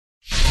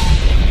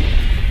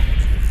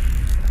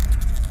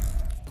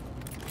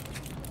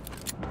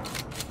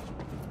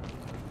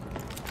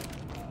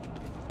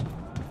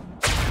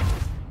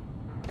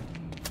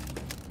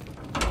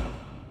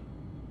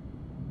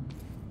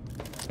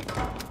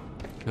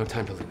No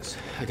time to lose.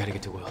 I gotta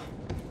get to Will.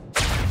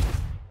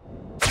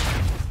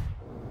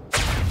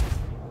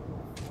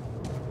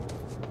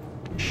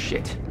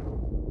 Shit.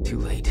 Too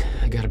late.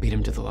 I gotta beat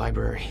him to the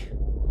library.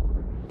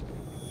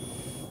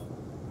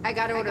 I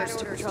got orders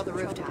to patrol the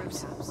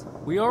rooftops.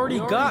 We already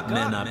got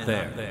men up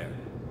there.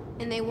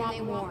 And they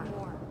want more.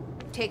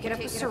 Take it up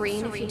with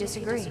Serene if you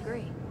disagree.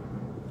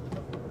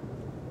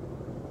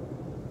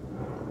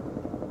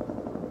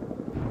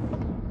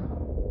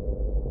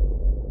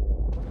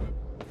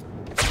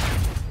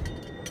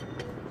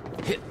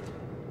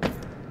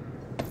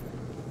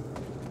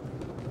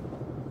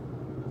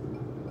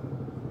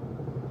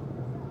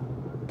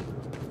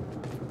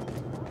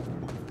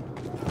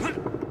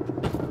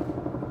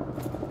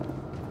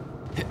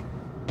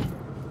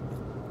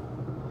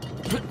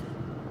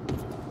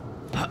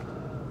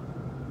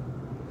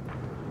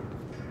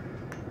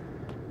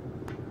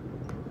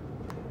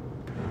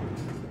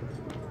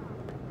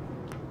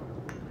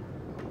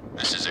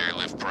 This is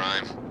Airlift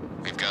Prime.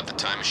 We've got the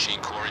Time Machine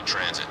Core in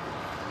transit.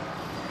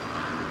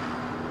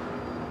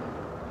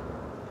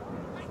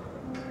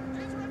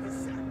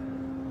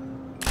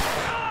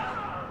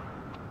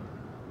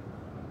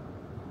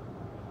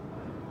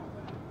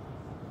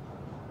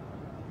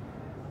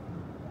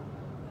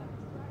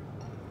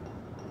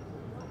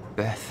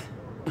 Beth.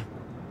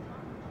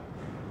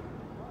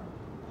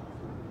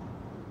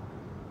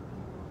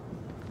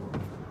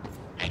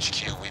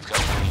 HQ, we've got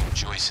William and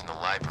Joyce in the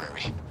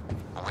library.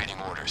 Awaiting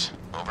orders.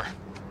 Over.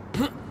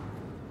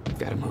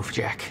 Gotta move,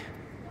 Jack.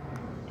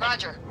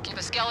 Roger. Keep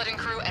a skeleton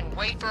crew and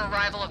wait for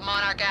arrival of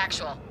Monarch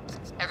Actual.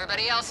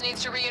 Everybody else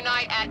needs to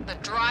reunite at the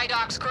Dry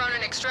Docks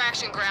Cronin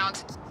extraction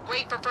grounds.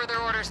 Wait for further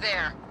orders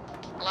there.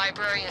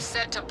 Library is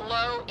set to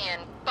blow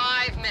in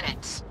 5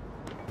 minutes.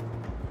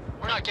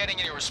 We're not getting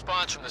any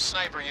response from the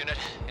sniper unit.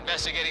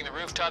 Investigating the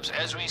rooftops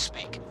as we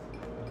speak.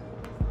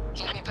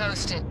 Keep me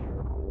posted.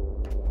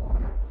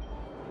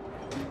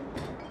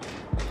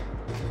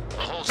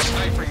 The whole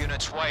sniper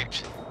unit's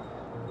wiped.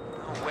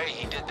 No way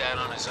he did that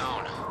on his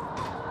own.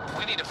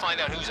 We need to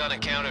find out who's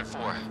unaccounted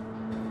for.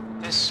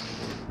 This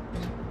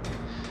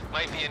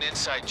might be an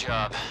inside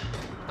job.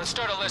 Let's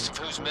start a list of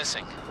who's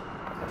missing.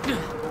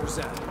 What was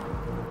that?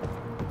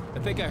 I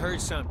think I heard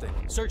something.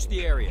 Search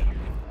the area.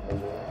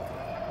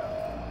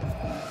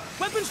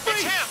 Weapons free!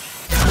 It's him!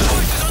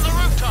 Joyce is on the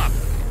rooftop!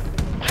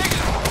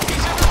 Negative!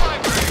 He's in the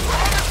library! We're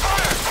under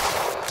fire!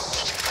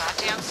 Get your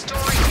goddamn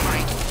story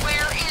right.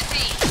 Where is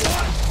he?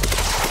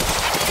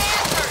 Get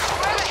answers!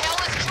 Where the hell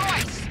is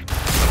Joyce?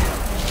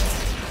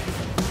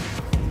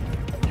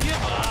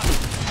 Give up!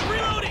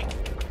 Reloading!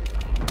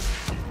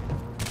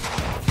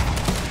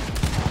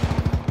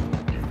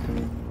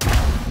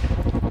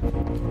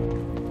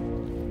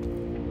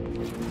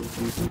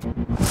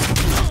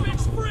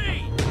 Weapons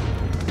free!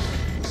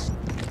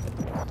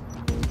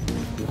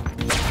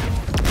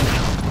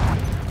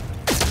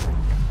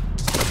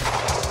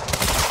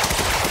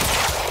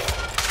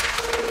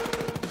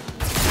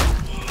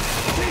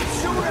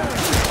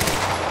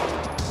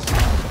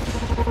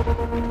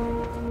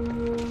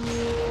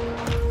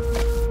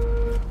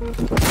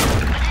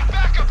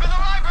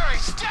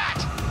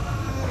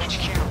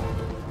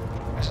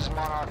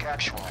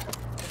 Actual.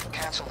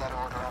 Cancel that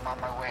order, I'm on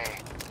my way.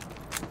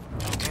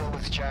 I'll deal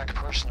with Jack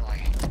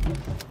personally.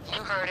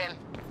 You heard him.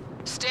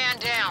 Stand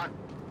down.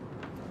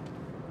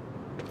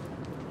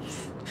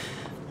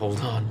 Hold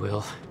on,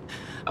 Will.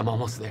 I'm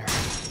almost there.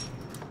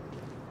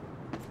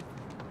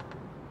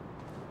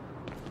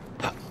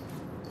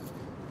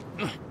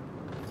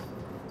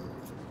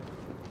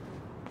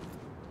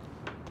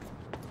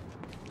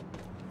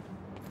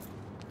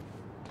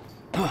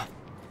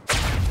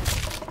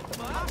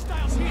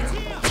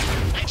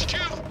 HQ,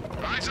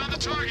 eyes on the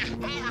target.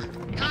 Over.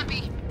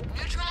 Copy.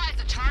 Neutralize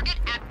the target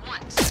at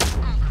once.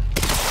 Over.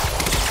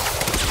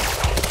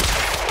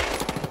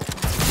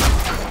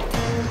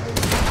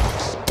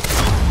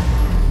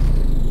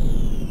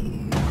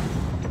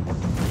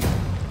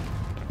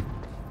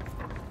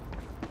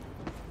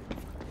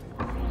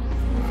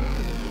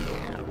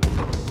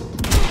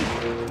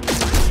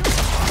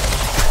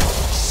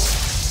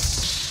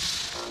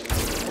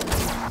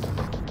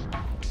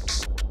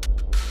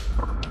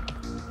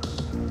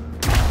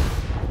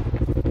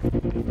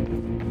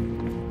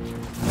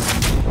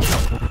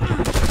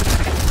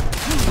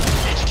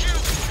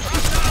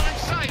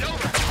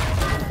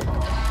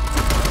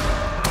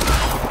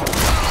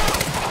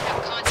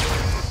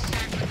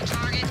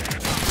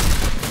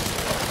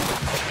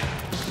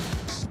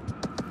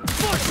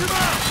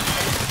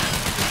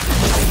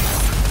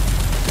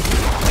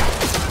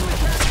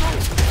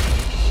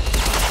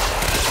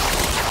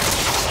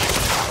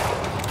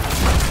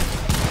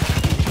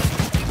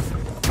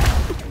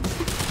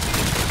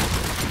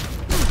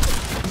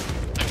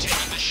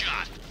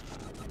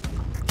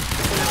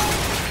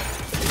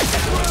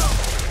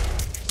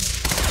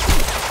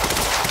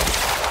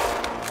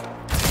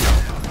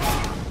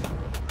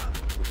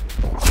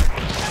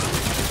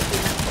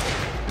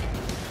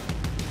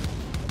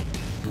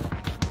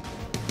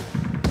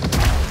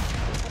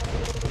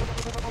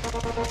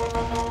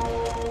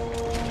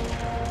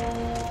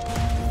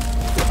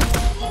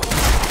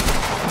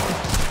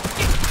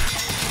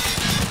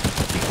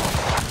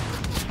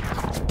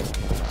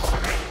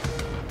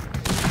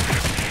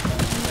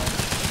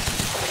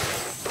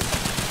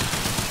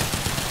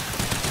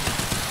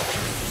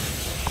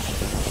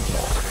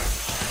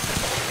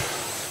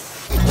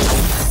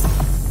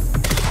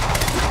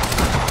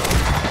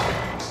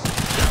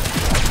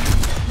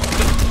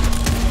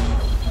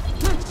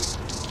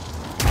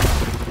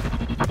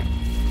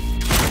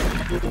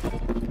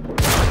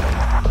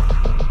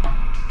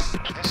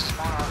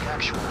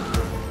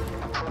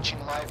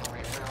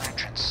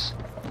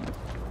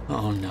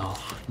 Oh no,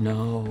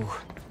 no.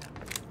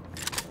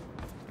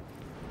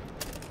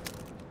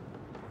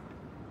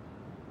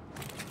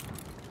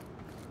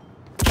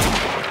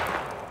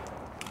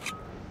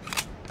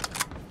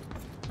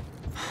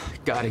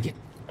 Gotta get...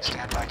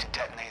 Stand by to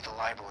detonate the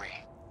library.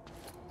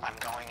 I'm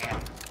going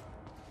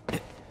in.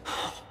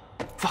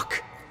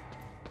 Fuck.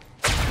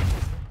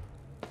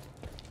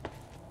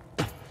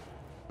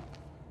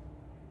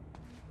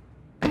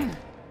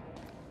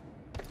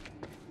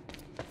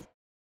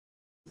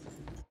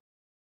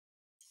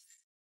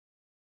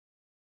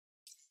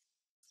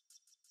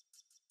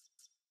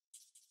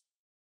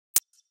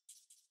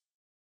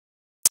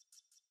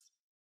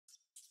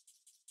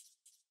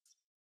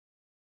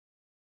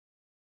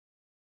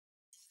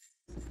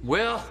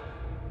 Will!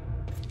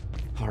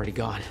 Already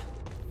gone.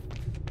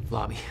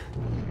 Lobby.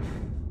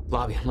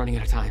 Lobby, I'm running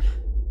out of time.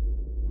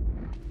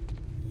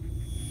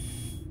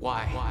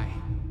 Why?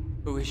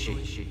 Who is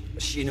she?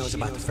 She knows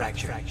about the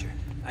fracture.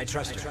 I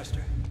trust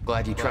her.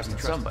 Glad you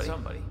trusted somebody.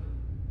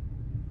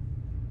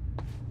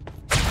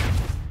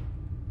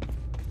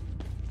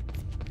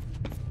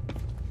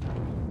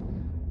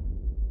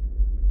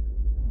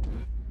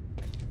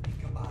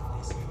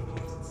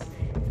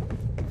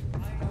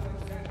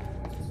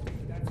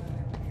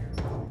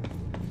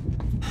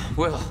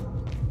 Will.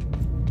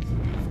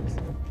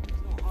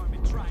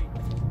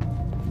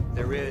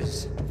 There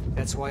is.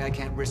 That's why I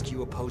can't risk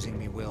you opposing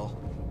me, Will.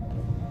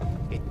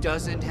 It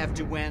doesn't have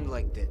to end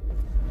like this.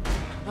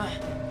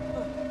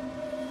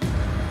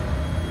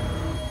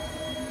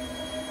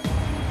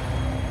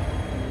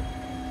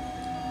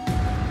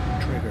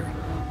 Trigger.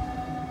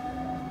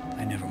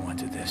 I never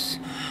wanted this.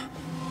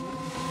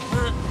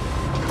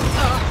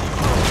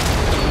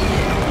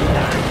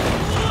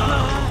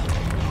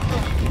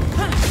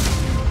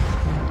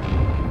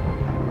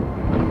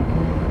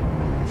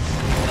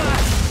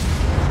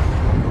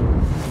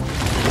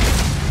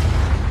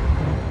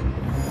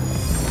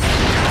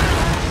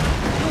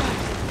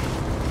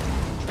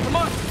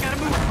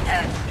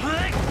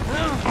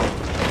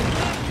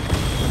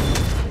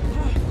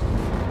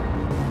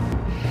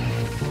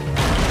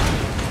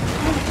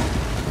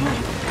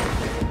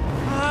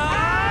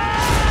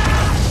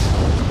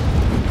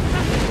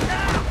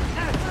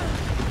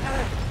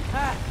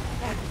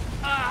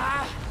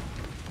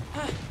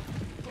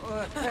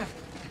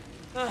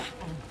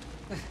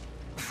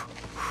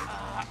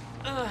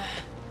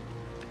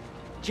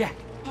 Jack,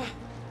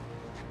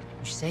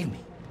 you saved me.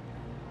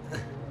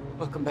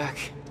 Welcome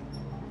back.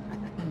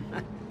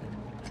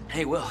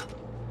 Hey, Will.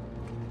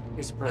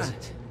 Here's a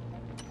present.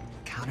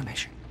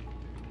 Countermeasure.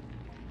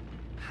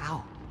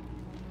 How?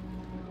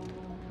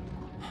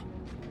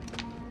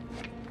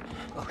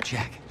 Oh,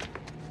 Jack.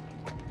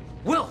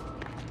 Will!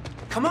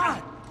 Come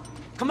on!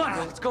 Come on,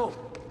 Will, let's go.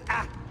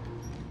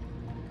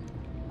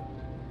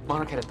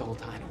 Monarch had it the whole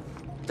time.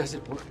 Does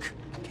it work?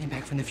 Came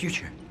back from the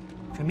future.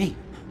 For me.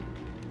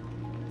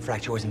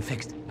 Fracture wasn't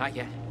fixed. Not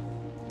yet.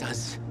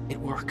 Does it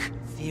work?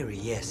 Theory,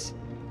 yes.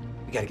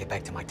 We gotta get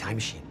back to my time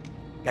machine.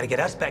 Gotta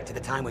get us back to the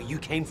time where you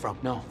came from.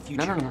 No.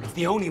 Future. No. It's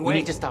the only way. We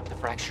need to stop the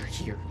fracture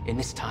here, in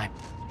this time.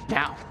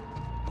 Now.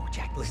 Oh,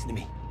 Jack, listen to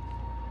me.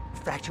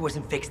 The fracture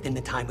wasn't fixed in the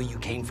time where you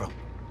came from.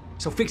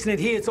 So fixing it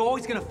here, it's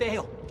always gonna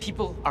fail.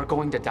 People are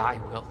going to die,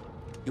 Will.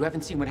 You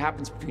haven't seen what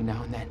happens between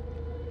now and then.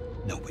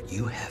 No, but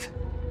you have.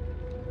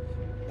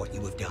 What you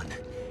have done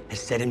has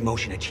set in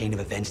motion a chain of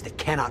events that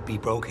cannot be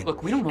broken.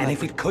 Look, we don't know. And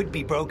if it could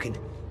be broken,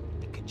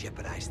 it could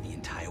jeopardize the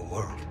entire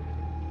world.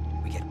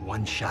 We get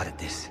one shot at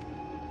this.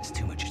 There's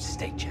too much at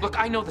stake, Jack. Look,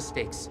 I know the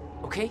stakes,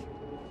 okay?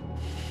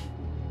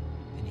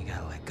 Then you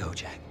gotta let go,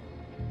 Jack.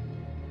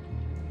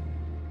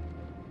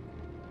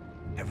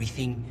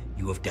 Everything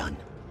you have done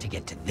to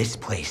get to this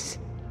place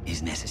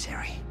is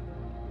necessary.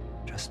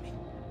 Trust me.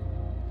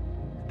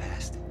 The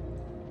past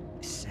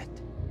is set,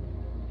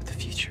 but the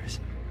future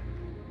isn't.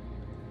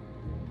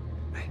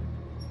 Right?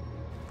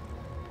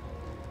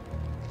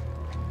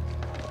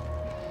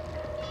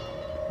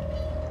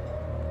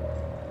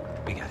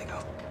 We gotta go.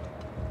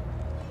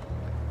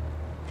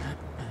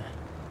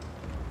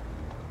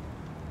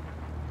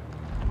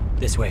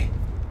 This way.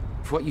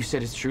 If what you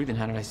said is true, then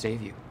how did I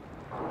save you?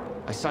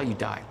 I saw you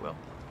die, Will.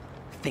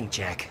 Think,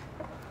 Jack.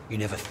 You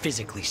never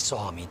physically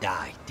saw me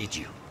die, did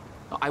you?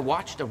 I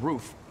watched a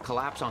roof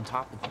collapse on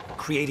top of you.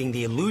 Creating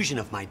the illusion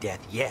of my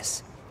death,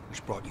 yes.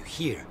 Which brought you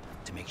here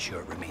to make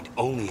sure it remained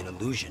only an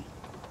illusion.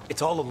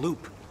 It's all a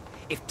loop.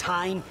 If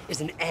time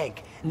is an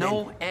egg,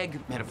 No then... egg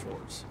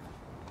metaphors.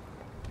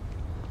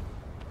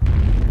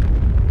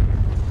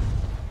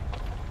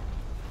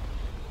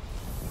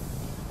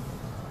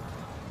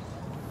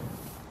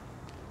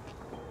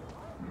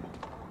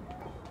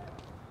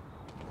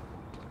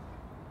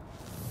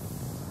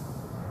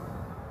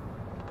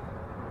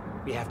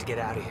 We have to get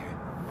out of here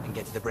and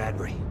get to the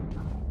Bradbury.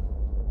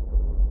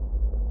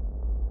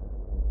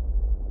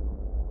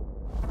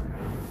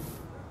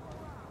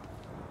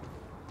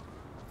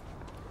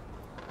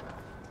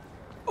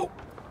 Oh,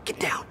 get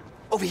down!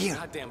 Over here!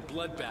 Goddamn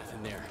bloodbath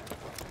in there.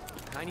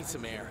 I need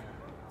some air.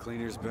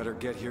 Cleaners better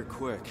get here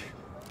quick.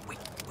 Wait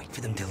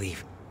for them to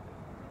leave.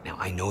 Now,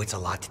 I know it's a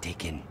lot to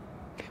take in,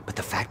 but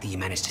the fact that you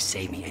managed to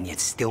save me and yet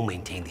still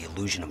maintain the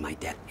illusion of my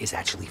death is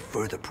actually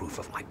further proof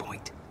of my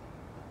point.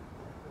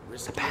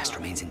 The past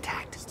remains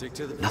intact.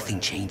 Nothing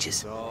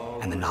changes,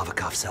 and the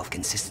Novikov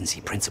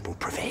self-consistency principle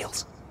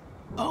prevails.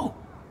 Oh,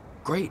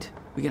 great.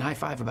 We can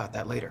high-five about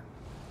that later.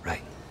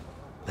 Right.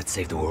 Let's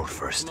save the world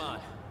first. Come on,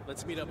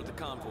 let's meet up with the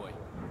convoy.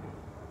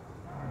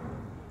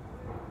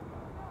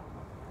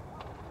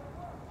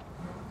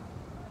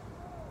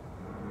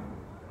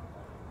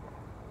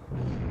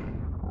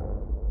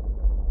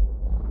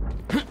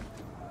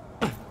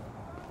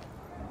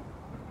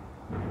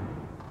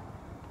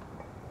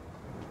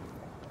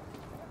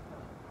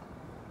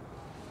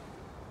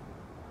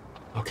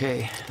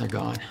 Okay, they're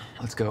gone.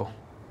 Let's go.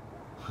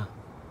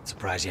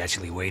 Surprised you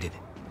actually waited.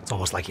 It's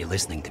almost like you're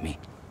listening to me.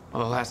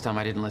 Well, the last time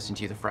I didn't listen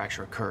to you, the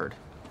fracture occurred.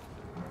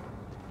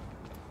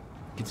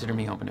 Consider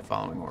me open to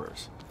following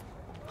orders.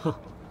 Huh.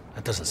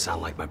 That doesn't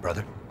sound like my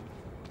brother.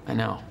 I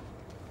know.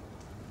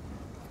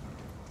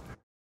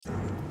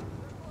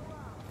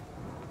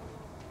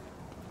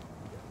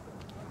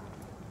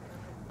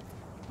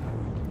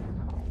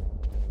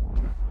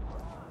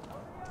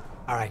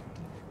 All right,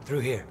 through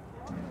here.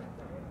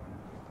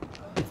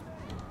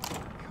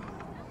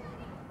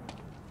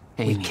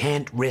 Hey, we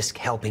can't risk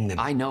helping them.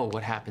 I know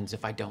what happens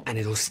if I don't. And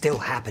it'll still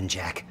happen,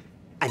 Jack.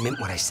 I meant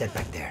what I said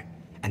back there.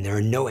 And there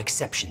are no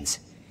exceptions.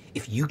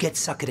 If you get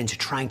suckered into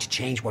trying to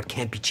change what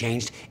can't be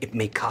changed, it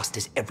may cost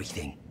us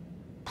everything.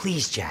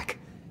 Please, Jack.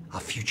 Our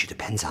future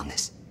depends on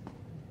this.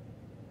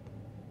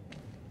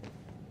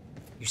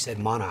 You said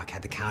Monarch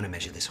had the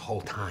countermeasure this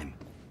whole time.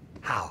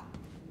 How?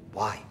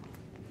 Why?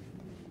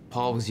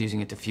 Paul was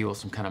using it to fuel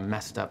some kind of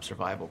messed up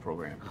survival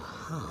program.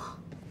 Huh.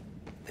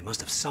 They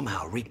must have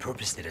somehow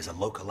repurposed it as a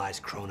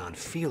localized Chronon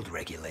field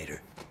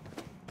regulator.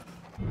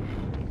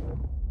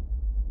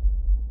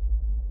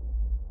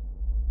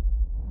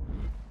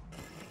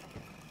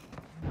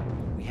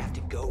 We have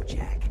to go,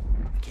 Jack.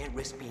 We can't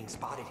risk being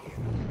spotted here.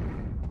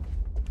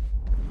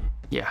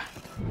 Yeah.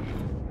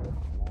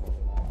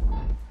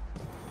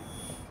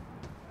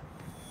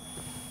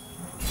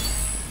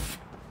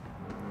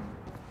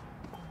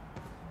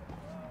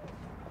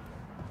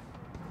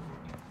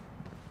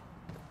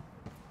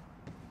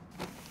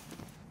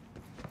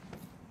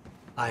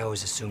 I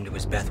always assumed it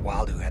was Beth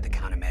Wild who had the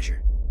countermeasure,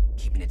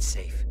 keeping it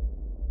safe.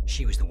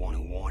 She was the one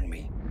who warned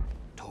me,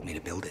 told me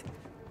to build it.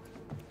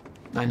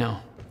 I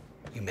know.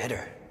 You met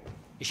her.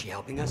 Is she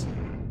helping us?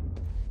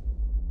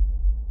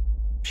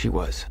 She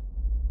was.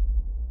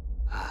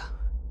 Ah,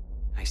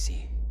 I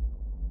see.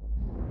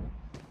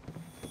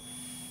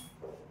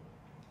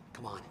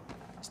 Come on,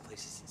 this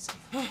place isn't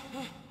safe.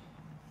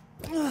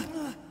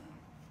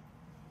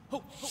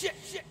 Oh, shit,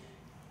 shit!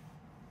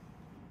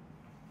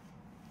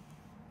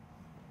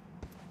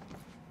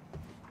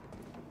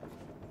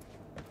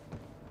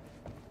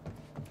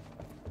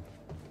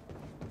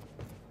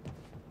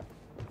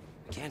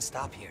 We can't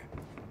stop here.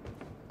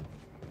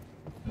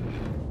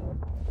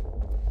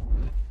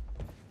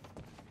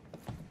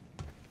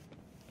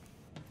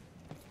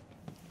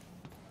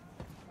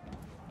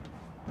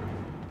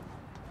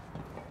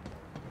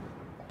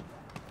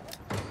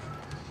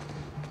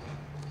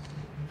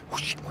 Oh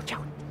shit, watch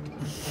out.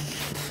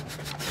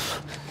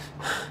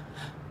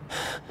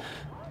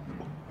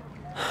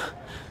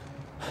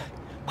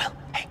 Well,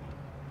 hey.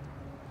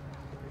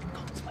 Go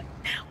this way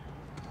now.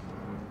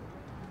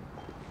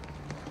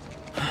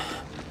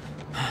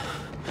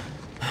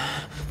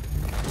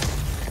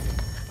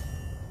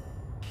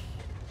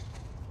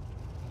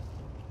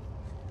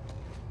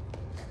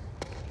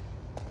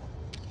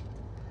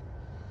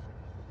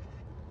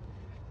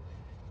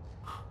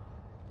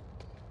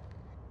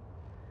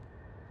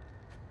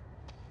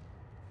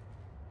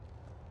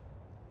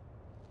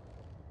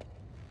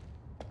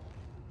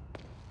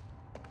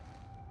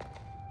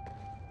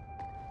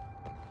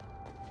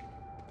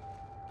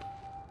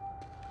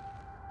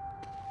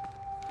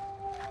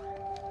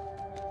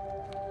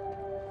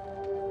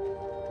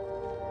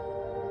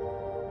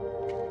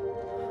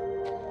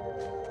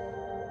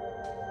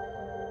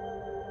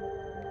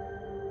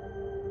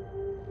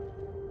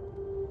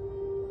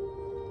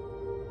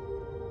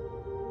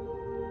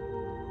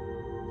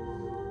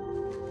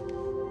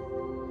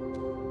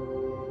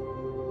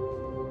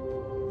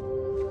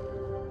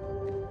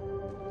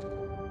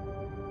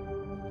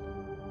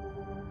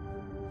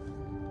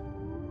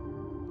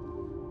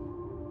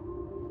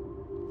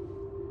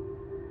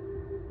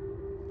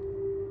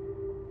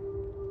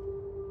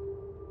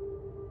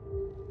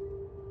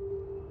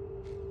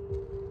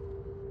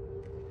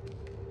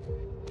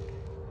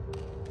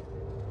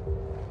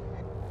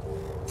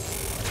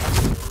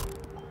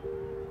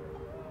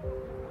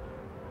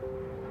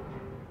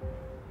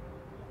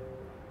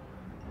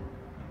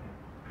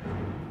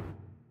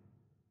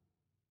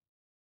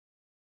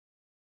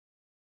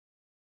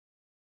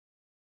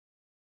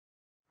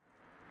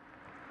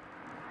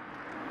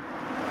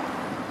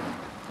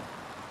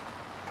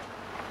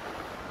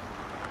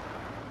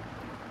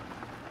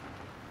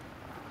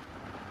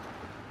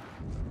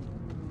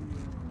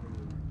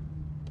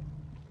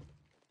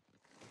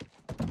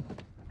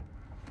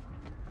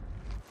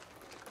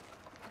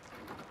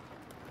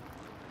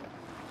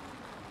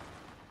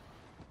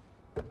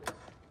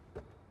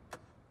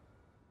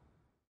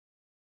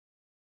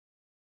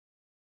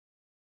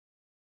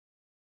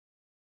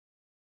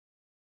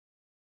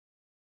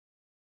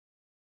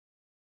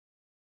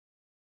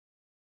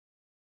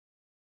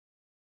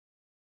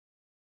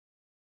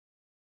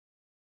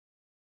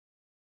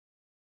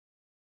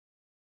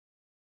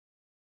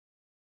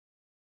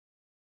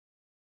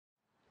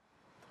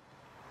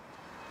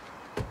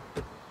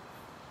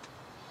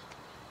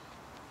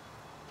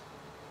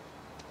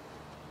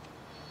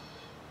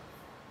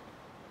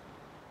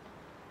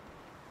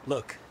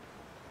 Look,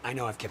 I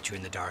know I've kept you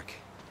in the dark.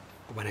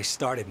 But when I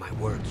started my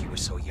work, you were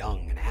so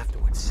young, and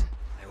afterwards,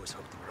 I always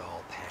hoped it would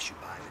all pass you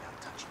by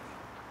without touching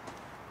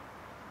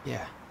you.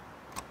 Yeah.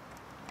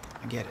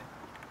 I get it.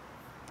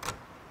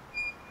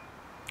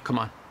 Come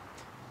on.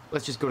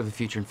 Let's just go to the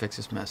future and fix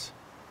this mess.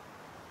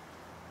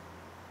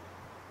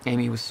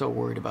 Amy was so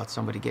worried about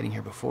somebody getting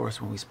here before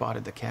us when we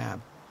spotted the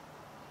cab.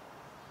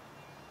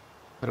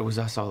 But it was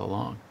us all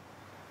along.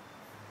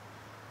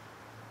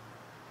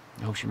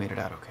 I hope she made it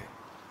out okay.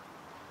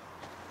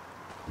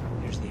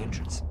 Here's the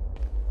entrance.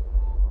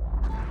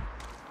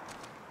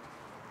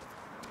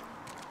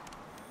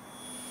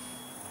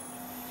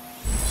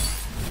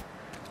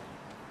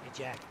 Hey,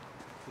 Jack.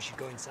 We should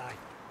go inside.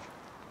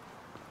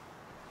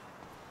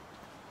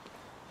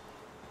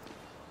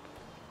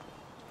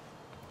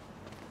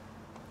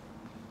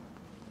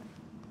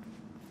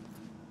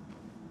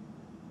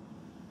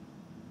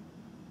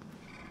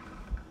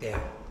 There.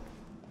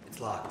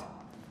 It's locked.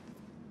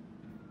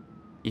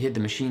 You hid the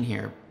machine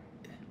here.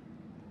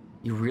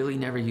 You really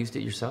never used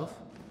it yourself?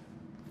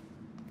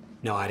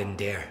 No, I didn't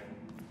dare.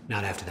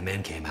 Not after the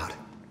men came out.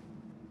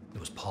 It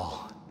was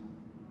Paul.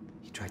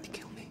 He tried to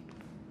kill me.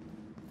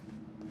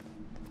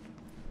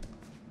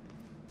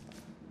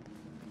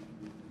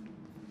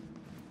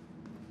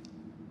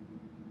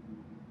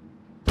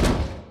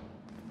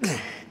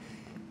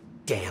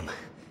 Damn.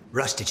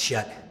 Rusted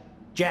shut.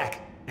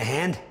 Jack, a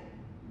hand?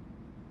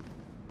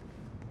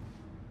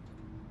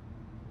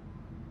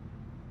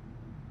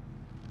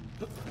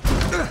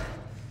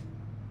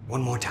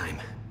 One more time.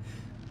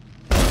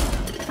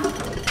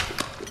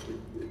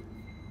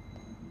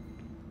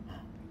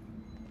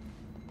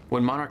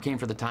 When Monarch came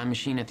for the time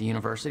machine at the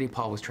university,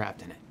 Paul was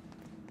trapped in it.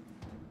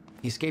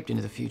 He escaped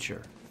into the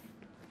future.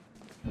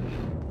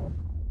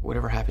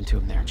 Whatever happened to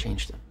him there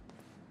changed him.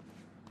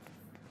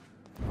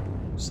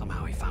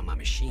 Somehow he found my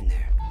machine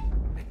there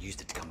and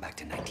used it to come back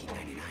to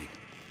 1999.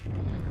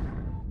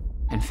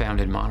 And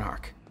founded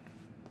Monarch.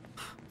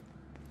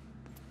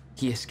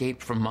 He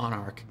escaped from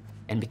Monarch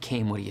and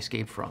became what he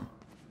escaped from.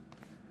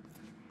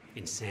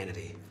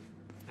 Insanity.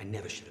 I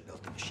never should have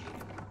built the machine.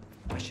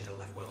 I should have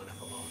left well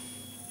enough alone.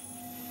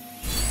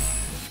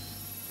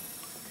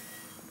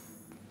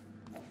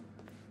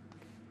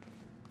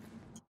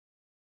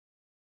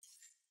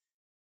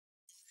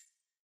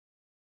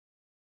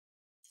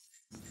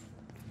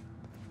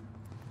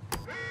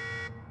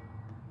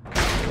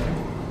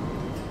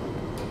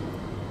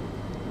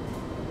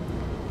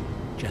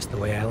 Just the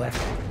way I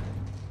left it.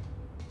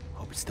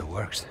 Hope it still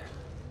works.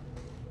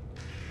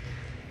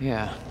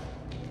 Yeah.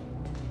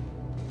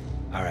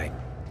 All right,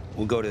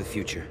 we'll go to the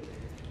future.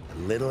 A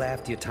little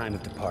after your time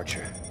of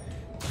departure.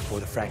 Before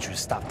the fractures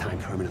stop time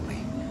permanently.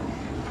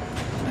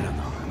 I don't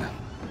know,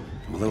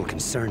 I'm a little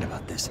concerned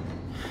about this.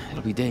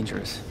 It'll be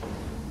dangerous.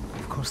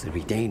 Of course it'll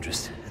be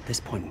dangerous. At this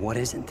point, what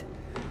isn't?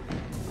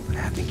 But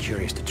I have been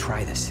curious to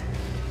try this.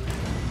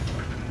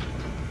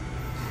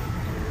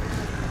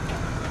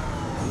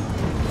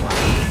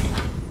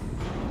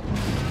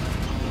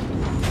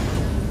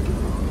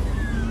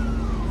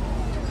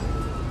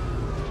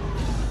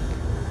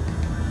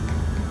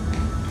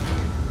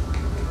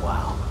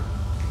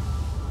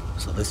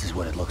 So this is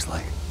what it looks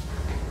like.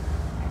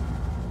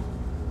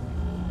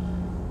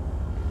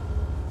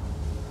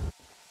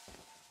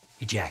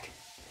 Hey, Jack.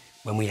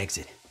 When we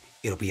exit,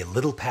 it'll be a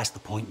little past the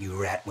point you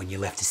were at when you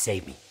left to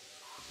save me.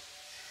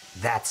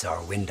 That's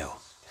our window.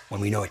 When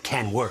we know it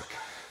can work,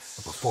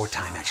 but before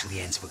time actually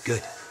ends for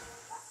good.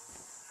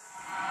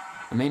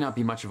 It may not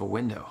be much of a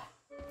window.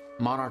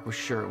 Monarch was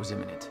sure it was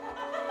imminent.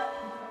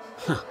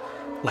 Huh.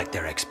 Like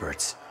they're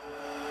experts.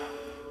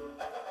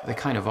 They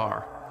kind of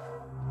are.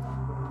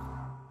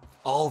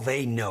 All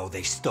they know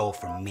they stole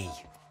from me.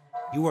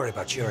 You worry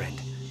about your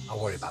end, I'll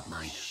worry about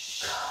mine.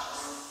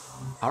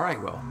 All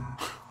right, well,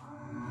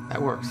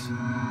 that works.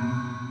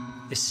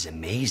 This is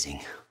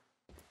amazing.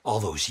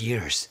 All those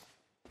years.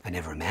 I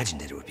never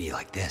imagined it would be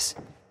like this.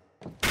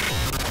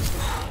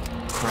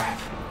 Crap.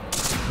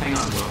 Hang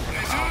on, Will.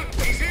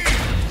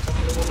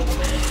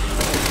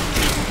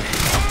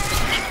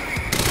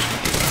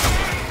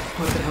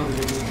 What the hell did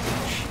they do?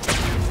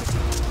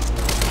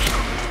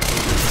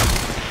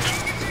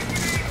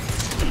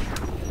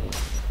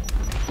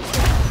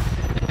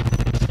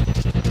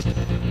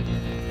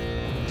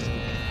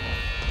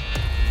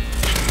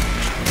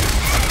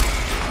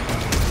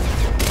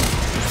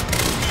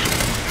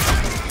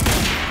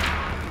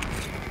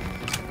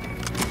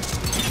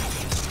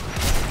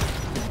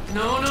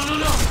 No, no, no,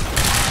 no!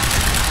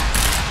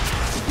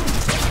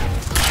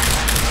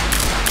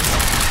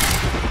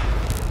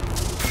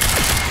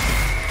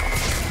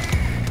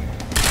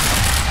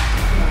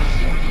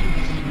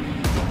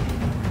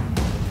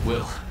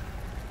 Will,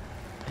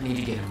 I need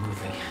to get him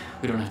moving.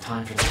 We don't have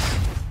time for this.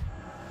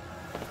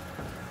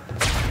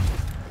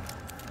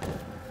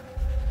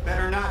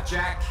 Better not,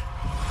 Jack.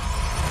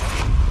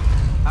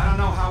 I don't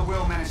know how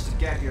Will managed to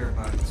get here,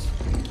 but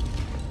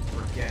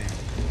forget it.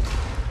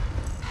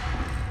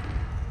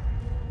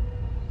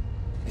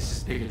 This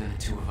is bigger than the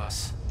two of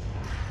us.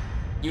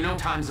 You know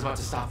time's about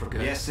to stop for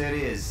good. Yes, it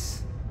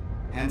is.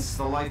 Hence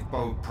the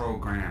lifeboat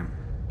program.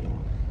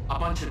 A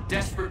bunch of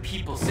desperate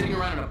people sitting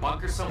around in a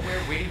bunker somewhere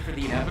waiting for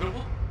the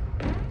inevitable?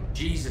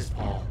 Jesus,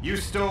 Paul. You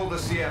stole the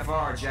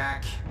CFR,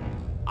 Jack.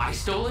 I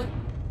stole it?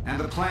 And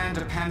the plan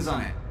depends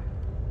on it.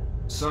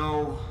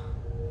 So...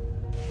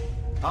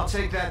 I'll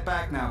take that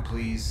back now,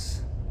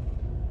 please.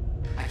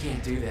 I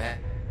can't do that.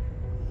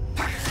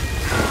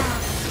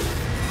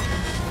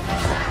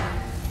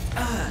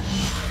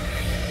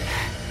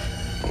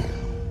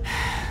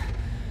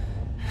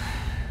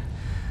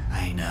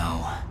 I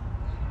know.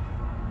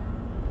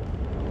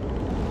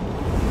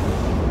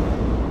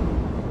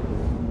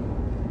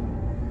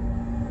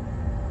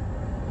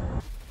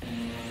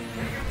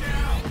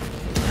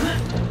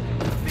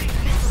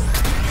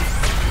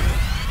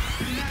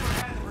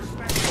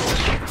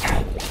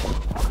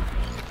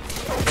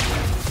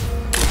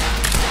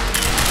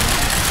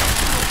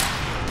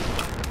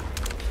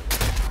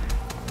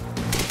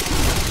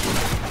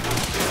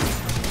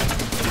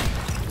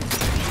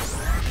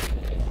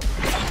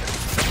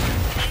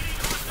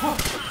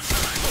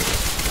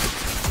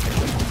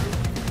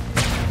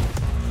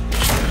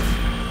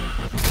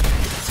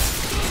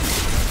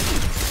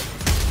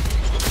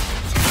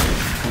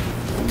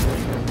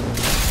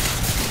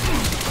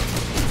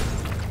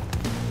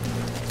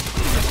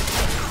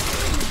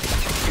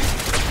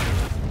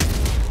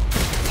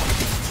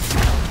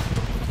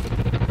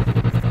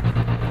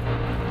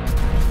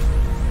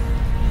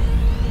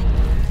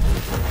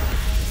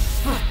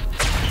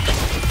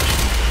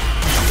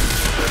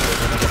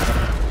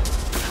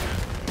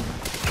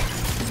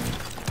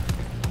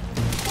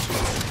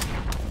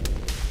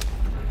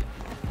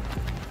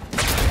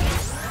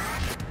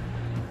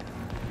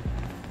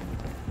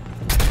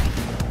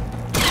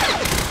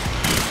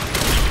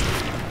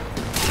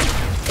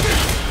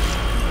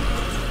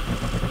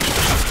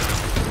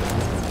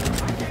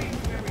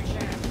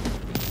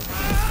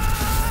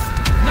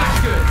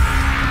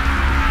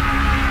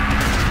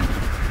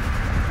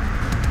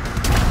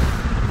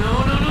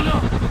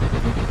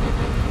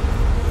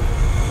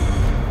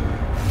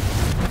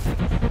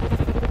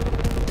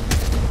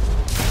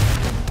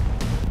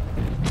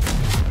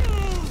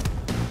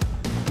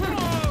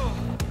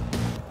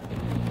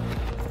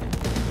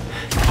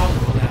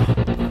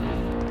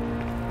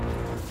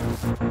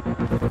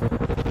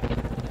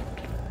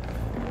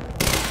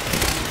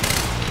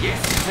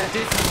 That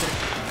did something.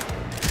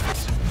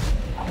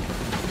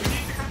 We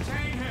need to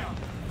contain him.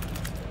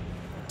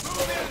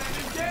 Move in and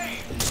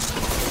engage.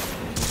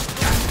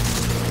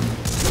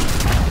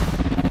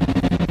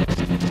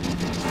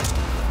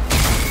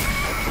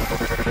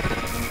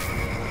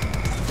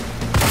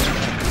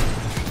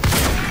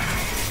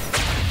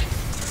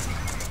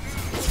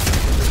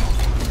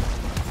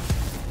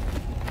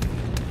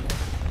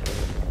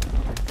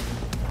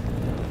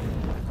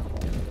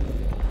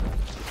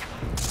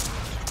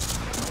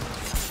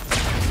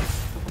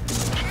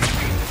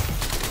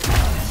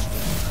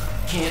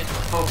 Can't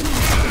focus.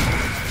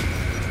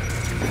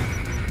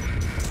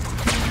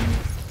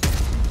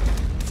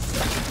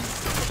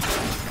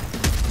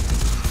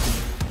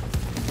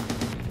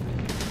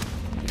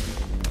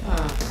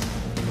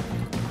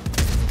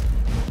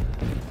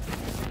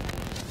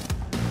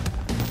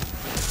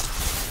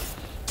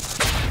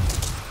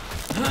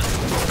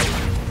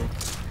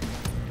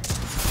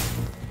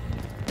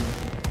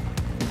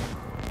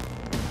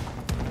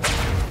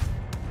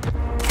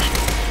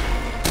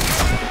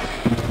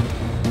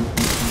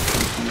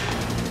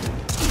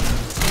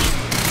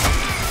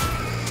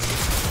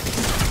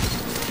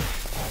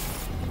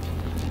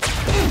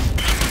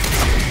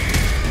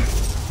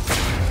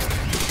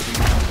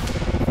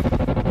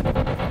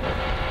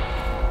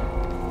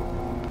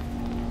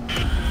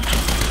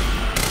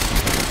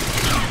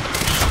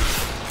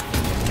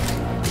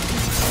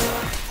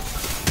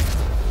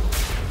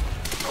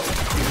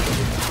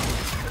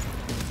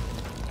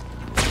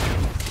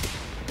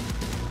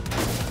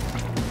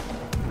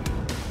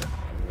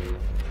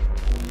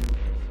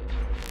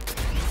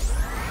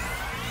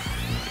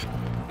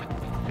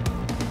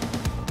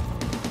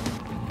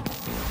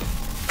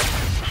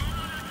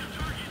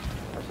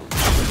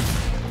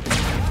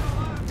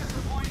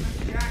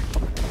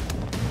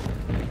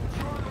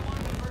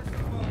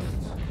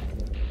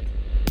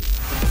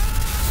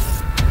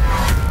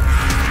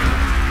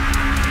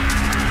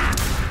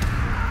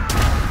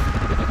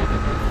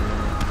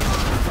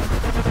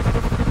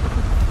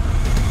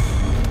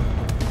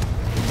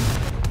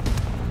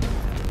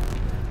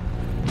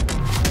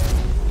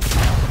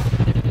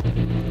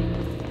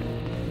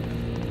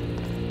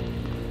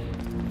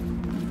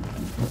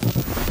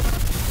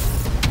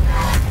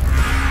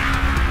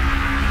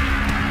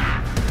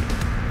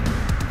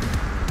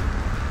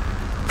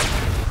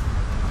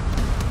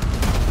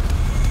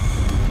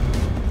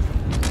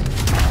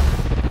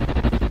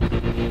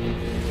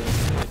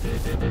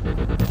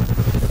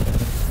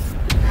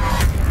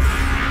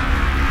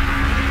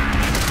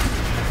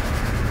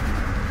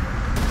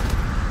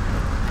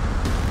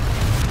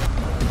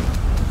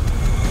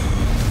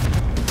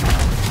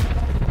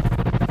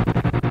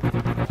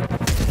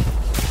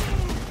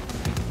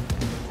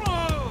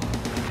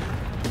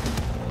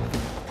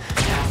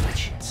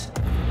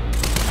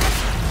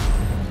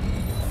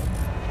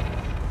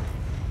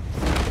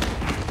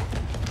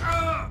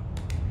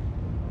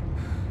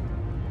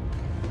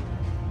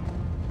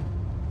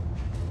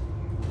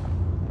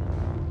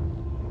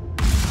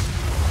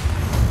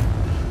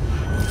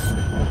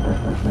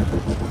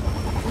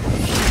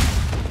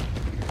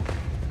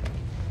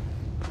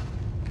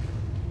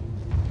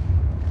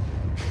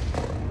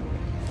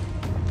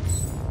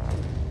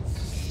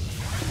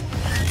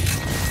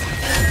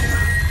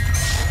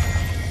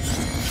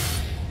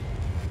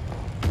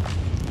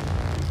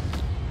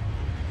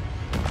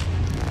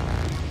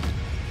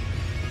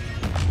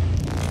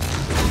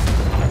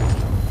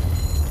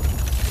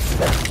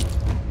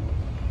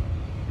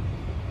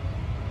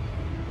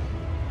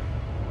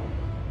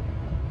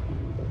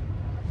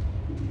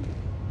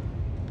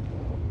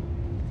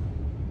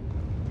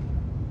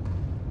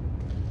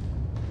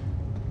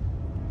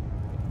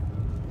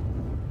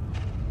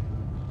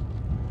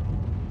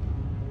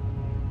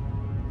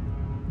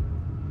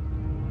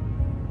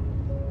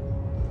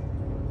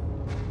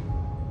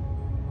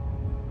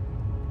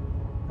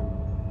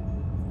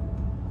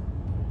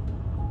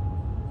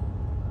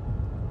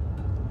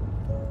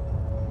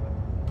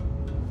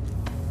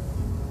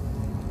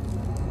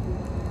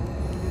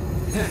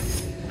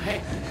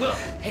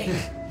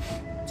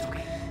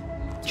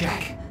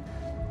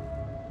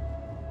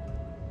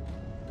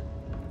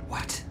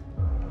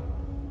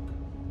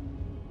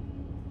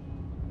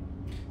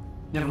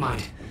 Never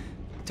mind.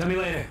 Tell me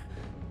later.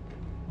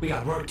 We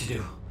got work to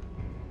do.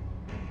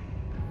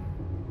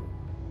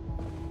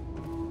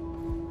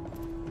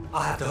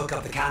 I'll have to hook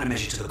up the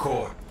countermeasure to the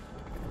core.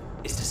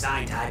 It's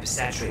designed to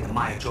hypersaturate the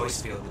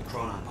Maya-Joyce field with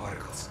chronon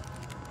particles.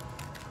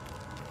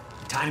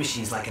 The time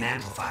machine's like an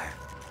amplifier.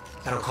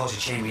 That'll cause a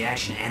chain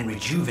reaction and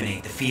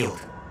rejuvenate the field.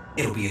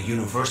 It'll be a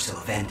universal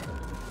event.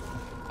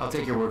 I'll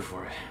take your word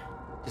for it.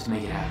 Just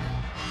make it happen.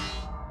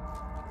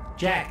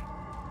 Jack,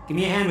 give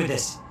me a hand with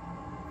this.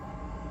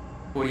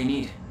 What do you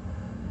need?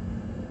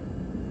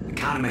 The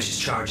countermeasure's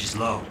charge is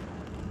low.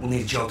 We'll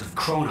need a jolt of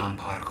chronon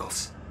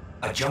particles.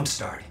 A jump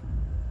start.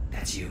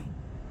 That's you.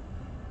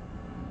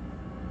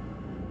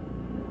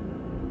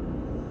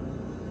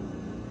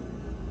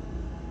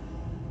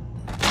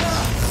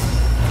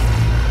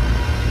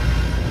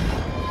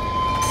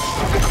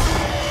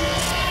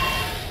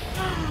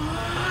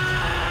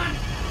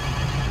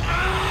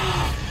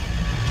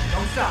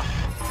 Don't stop.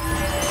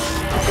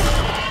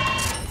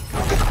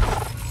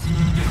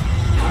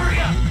 Hurry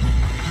up!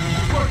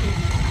 It's working.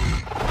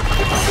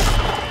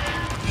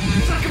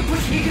 It's like a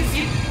push me against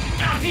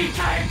the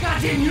entire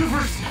goddamn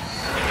universe.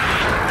 I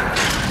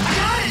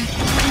got it!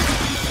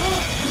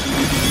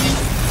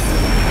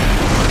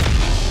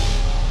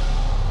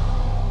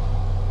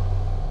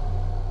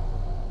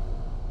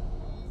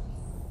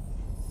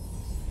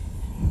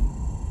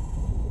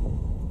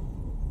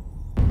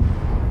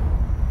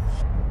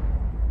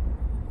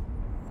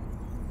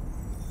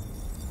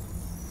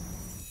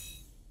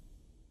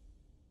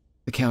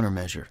 The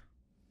countermeasure.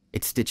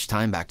 It stitched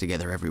time back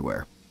together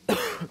everywhere.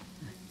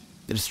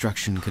 The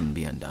destruction couldn't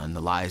be undone.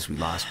 The lives we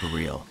lost were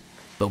real.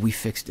 But we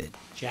fixed it.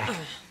 Jack.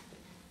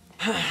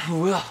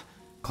 Will.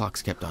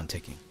 Clocks kept on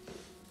ticking.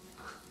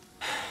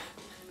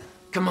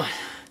 Come on.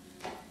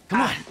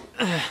 Come on.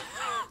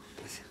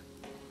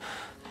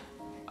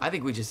 I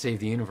think we just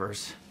saved the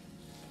universe.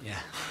 Yeah.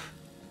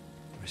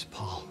 Where's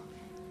Paul?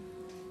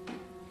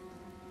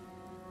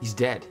 He's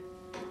dead.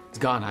 He's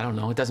gone. I don't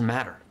know. It doesn't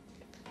matter.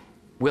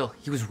 Will,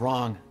 he was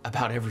wrong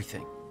about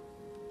everything.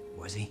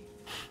 Was he?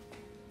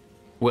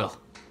 Will.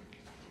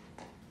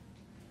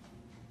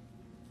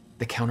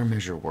 The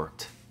countermeasure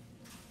worked.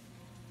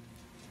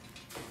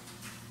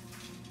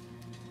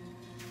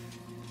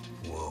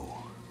 Whoa.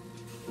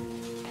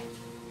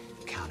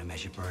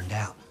 Countermeasure burned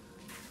out.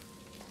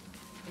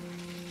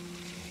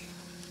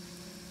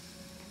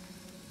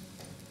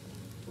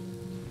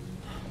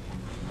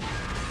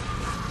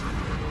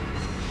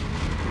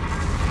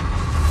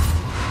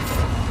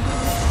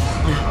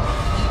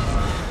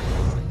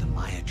 But the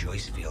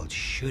Maya-Joyce field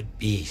should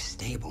be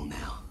stable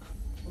now.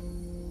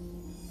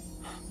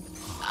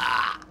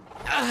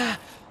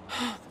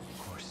 Of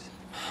course,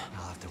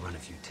 I'll have to run a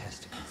few tests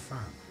to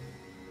confirm.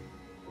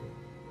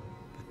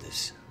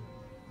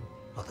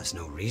 But there's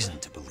no reason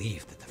to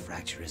believe that the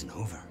fracture isn't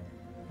over.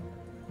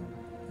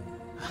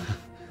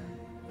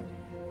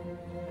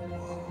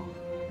 Whoa.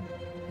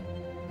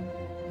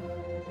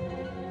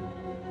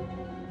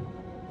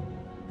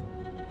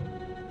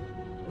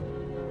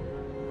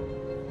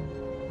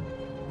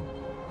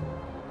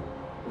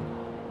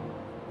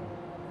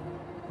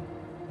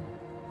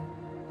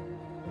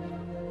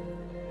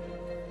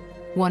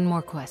 One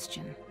more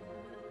question.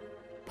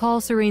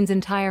 Paul Serene's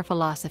entire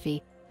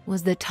philosophy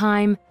was that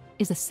time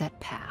is a set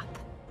path,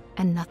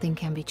 and nothing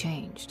can be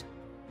changed.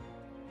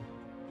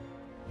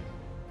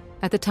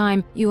 At the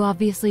time, you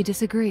obviously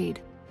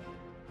disagreed.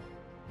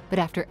 But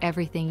after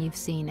everything you've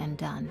seen and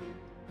done,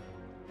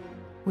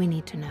 we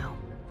need to know.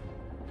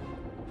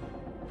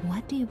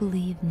 What do you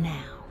believe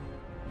now?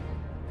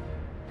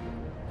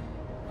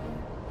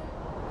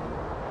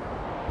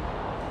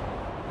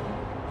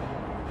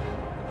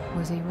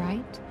 Was he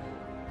right?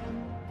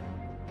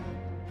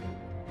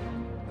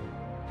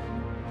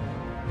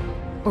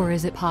 Or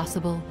is it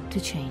possible to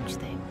change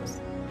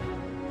things?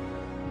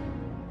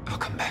 I'll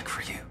come back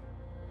for you.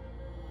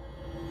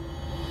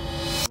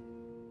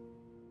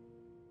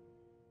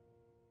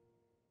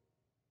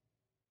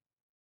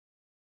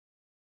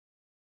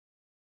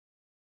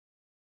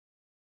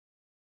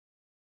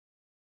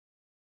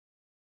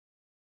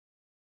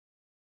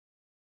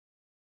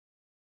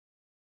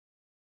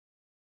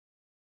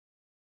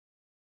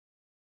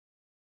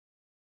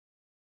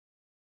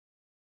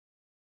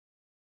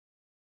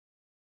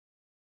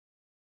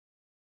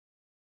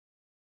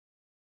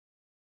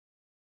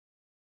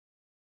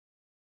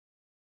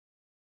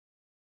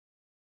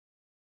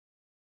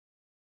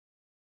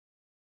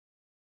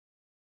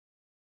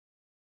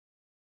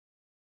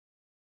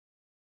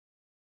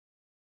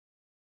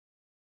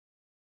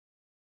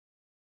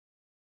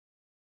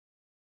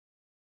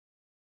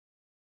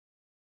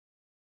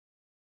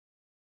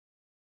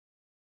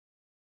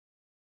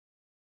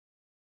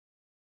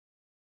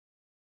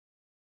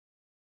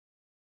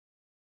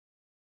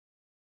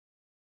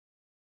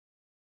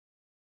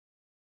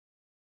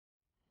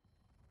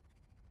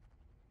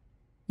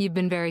 You've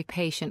been very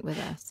patient with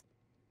us,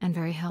 and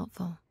very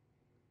helpful.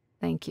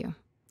 Thank you.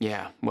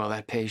 Yeah, well,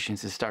 that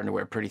patience is starting to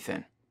wear pretty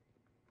thin.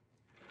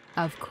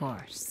 Of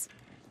course.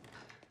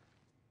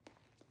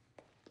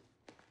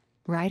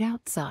 right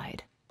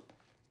outside.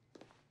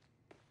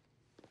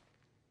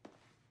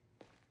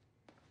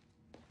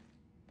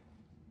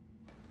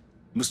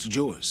 Mr.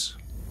 Joyce.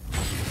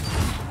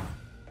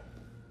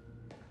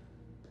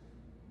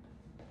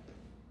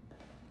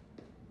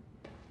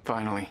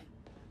 Finally.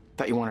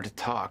 Thought you wanted to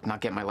talk,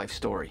 not get my life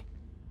story.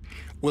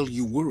 Well,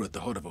 you were at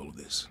the heart of all of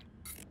this.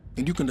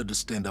 And you can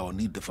understand our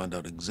need to find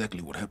out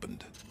exactly what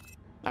happened.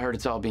 I heard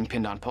it's all being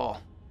pinned on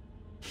Paul.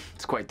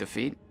 It's quite the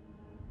feat.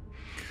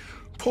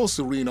 Paul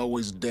Serene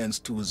always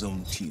danced to his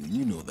own tune,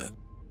 you know that.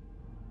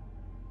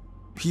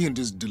 He and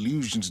his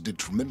delusions did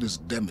tremendous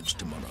damage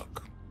to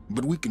Monarch,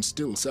 but we can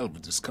still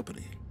salvage this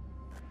company.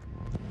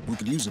 We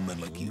could use a man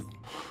like you.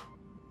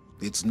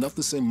 It's not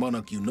the same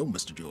Monarch you know,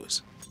 Mr.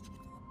 Joyce.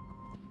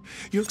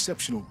 Your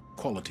exceptional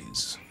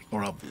qualities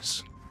are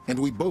obvious, and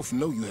we both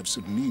know you have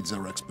certain needs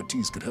our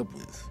expertise could help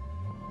with.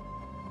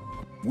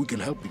 We can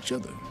help each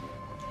other.